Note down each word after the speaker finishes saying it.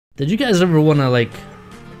Did you guys ever want to like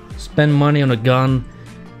spend money on a gun,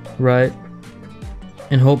 right,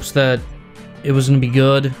 in hopes that it was gonna be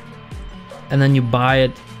good, and then you buy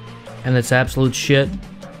it and it's absolute shit?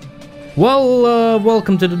 Well,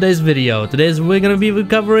 welcome to today's video. We're gonna be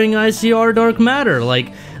covering ICR Dark Matter.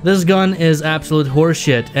 Like, this gun is absolute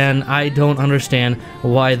horseshit, and I don't understand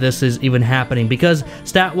why this is even happening, because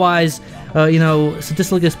stat-wise, you know,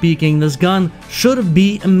 statistically speaking, this gun should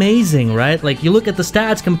be amazing, right? Like, you look at the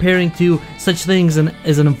stats comparing to such things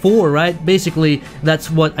as an M4, right? Basically, that's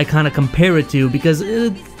what I kind of compare it to, because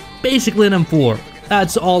it's basically an M4.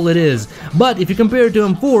 That's all it is. But if you compare it to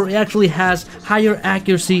M4, it actually has higher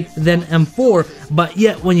accuracy than M4, but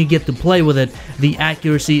yet when you get to play with it, the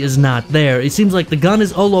accuracy is not there. It seems like the gun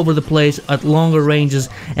is all over the place at longer ranges,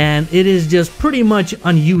 and it is just pretty much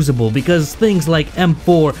unusable, because things like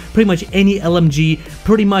M4, pretty much any LMG,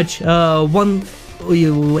 pretty much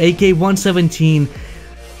AK-117,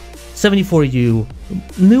 74U,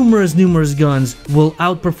 numerous guns will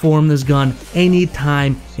outperform this gun any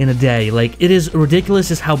time in a day. Like, it is ridiculous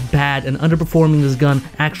just how bad and underperforming this gun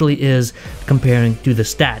actually is comparing to the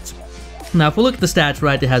stats. Now, if we look at the stats,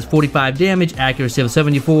 right, it has 45 damage, accuracy of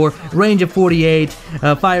 74, range of 48,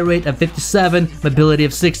 fire rate of 57, mobility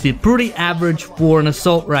of 60. Pretty average for an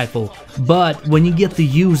assault rifle. But when you get to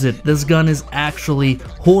use it, this gun is actually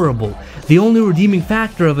horrible. The only redeeming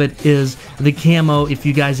factor of it is the camo, if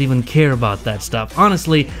you guys even care about that stuff.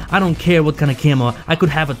 Honestly, I don't care what kind of camo. I could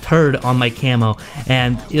have a turd on my camo,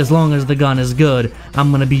 and as long as the gun is good,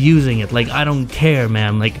 I'm gonna be using it. Like, I don't care,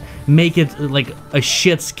 man. Like, make it like a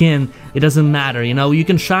shit skin, it doesn't matter, you know. You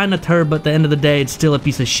can shine a turd, but at the end of the day, it's still a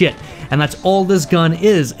piece of shit. And that's all this gun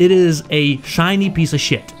is. It is a shiny piece of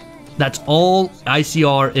shit. That's all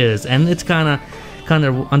ICR is, and it's kind of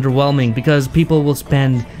underwhelming, because people will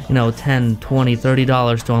spend, you know, $10, $20,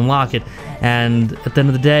 $30 to unlock it, and at the end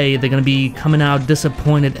of the day, they're gonna be coming out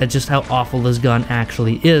disappointed at just how awful this gun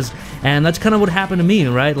actually is. And that's kind of what happened to me,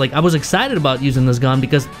 right? Like, I was excited about using this gun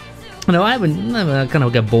because, you know, I kind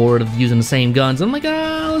of got bored of using the same guns. I'm like,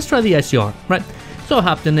 let's try the ICR, right? So I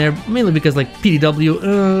hopped in there, mainly because, like, PDW, I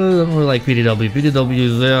don't really like PDW. PDW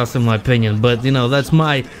is ass in my opinion, but, you know, that's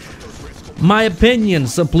my opinion,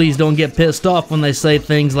 so please don't get pissed off when they say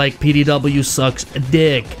things like PDW sucks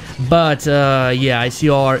dick. But, yeah,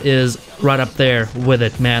 ICR is right up there with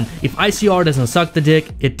it, man. If ICR doesn't suck the dick,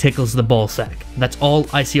 it tickles the ball sack. That's all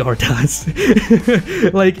ICR does.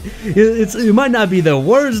 Like, it might not be the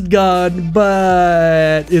worst gun,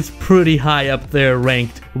 but it's pretty high up there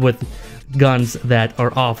ranked with guns that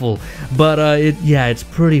are awful. But yeah, it's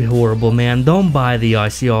pretty horrible, man. Don't buy the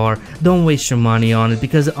ICR. Don't waste your money on it,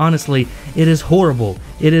 because honestly, it is horrible.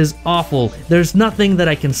 It is awful. There's nothing that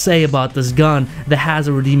I can say about this gun that has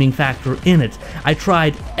a redeeming factor in it. I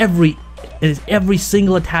tried every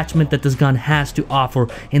single attachment that this gun has to offer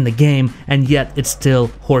in the game, and yet it's still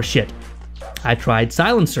horseshit. I tried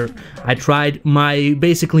silencer. I tried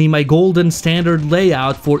basically my golden standard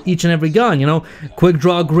layout for each and every gun, you know, quick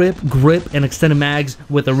draw grip, and extended mags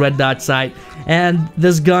with a red dot sight. And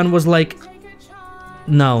this gun was like,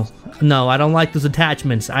 no, I don't like those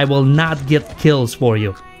attachments. I will not get kills for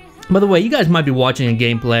you. By the way, you guys might be watching a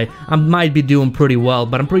gameplay. I might be doing pretty well,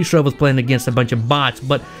 but I'm pretty sure I was playing against a bunch of bots.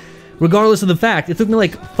 But regardless of the fact, it took me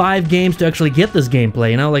like 5 games to actually get this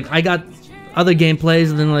gameplay, you know, like I got other gameplays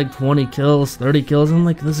and then like 20 kills, 30 kills, and I'm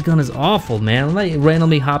like, this gun is awful, man. I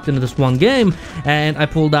randomly hopped into this one game and I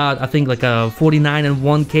pulled out, I think, like a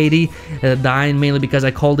 49-1 KD, dying mainly because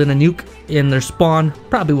I called in a nuke in their spawn.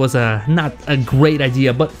 Probably was not a great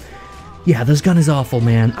idea, but yeah, this gun is awful,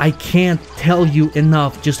 man. I can't tell you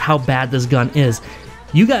enough just how bad this gun is.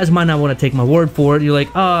 You guys might not want to take my word for it. You're like,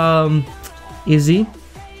 Izzy,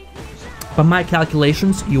 by my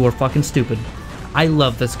calculations, you are fucking stupid. I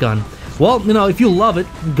love this gun. Well, you know, if you love it,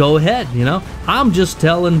 go ahead, you know. I'm just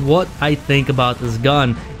telling what I think about this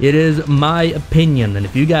gun. It is my opinion, and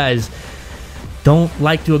if you guys don't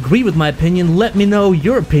like to agree with my opinion, let me know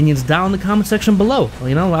your opinions down in the comment section below.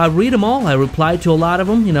 You know, I read them all. I reply to a lot of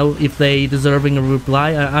them, you know, if they deserving a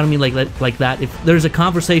reply. I don't mean like that. If there's a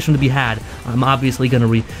conversation to be had, I'm obviously going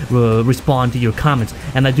to respond to your comments,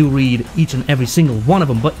 and I do read each and every single one of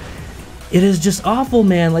them, but it is just awful,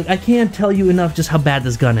 man. Like, I can't tell you enough just how bad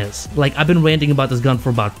this gun is. Like, I've been ranting about this gun for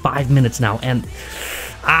about 5 minutes now, and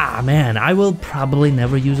man, I will probably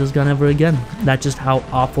never use this gun ever again. That's just how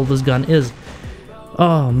awful this gun is.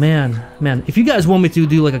 Oh, man. If you guys want me to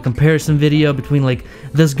do like a comparison video between like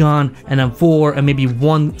this gun and M4 and maybe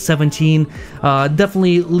 117,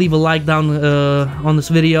 definitely leave a like down on this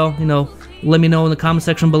video. You know, Let me know in the comment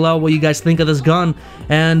section below what you guys think of this gun.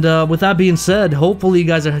 And with that being said, hopefully you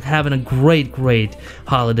guys are having a great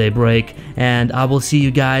holiday break. And I will see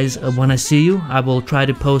you guys when I see you. I will try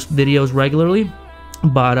to post videos regularly.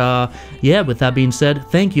 But yeah, with that being said,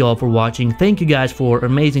 thank you all for watching. Thank you guys for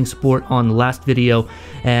amazing support on the last video.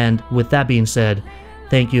 And with that being said,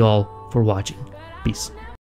 thank you all for watching. Peace.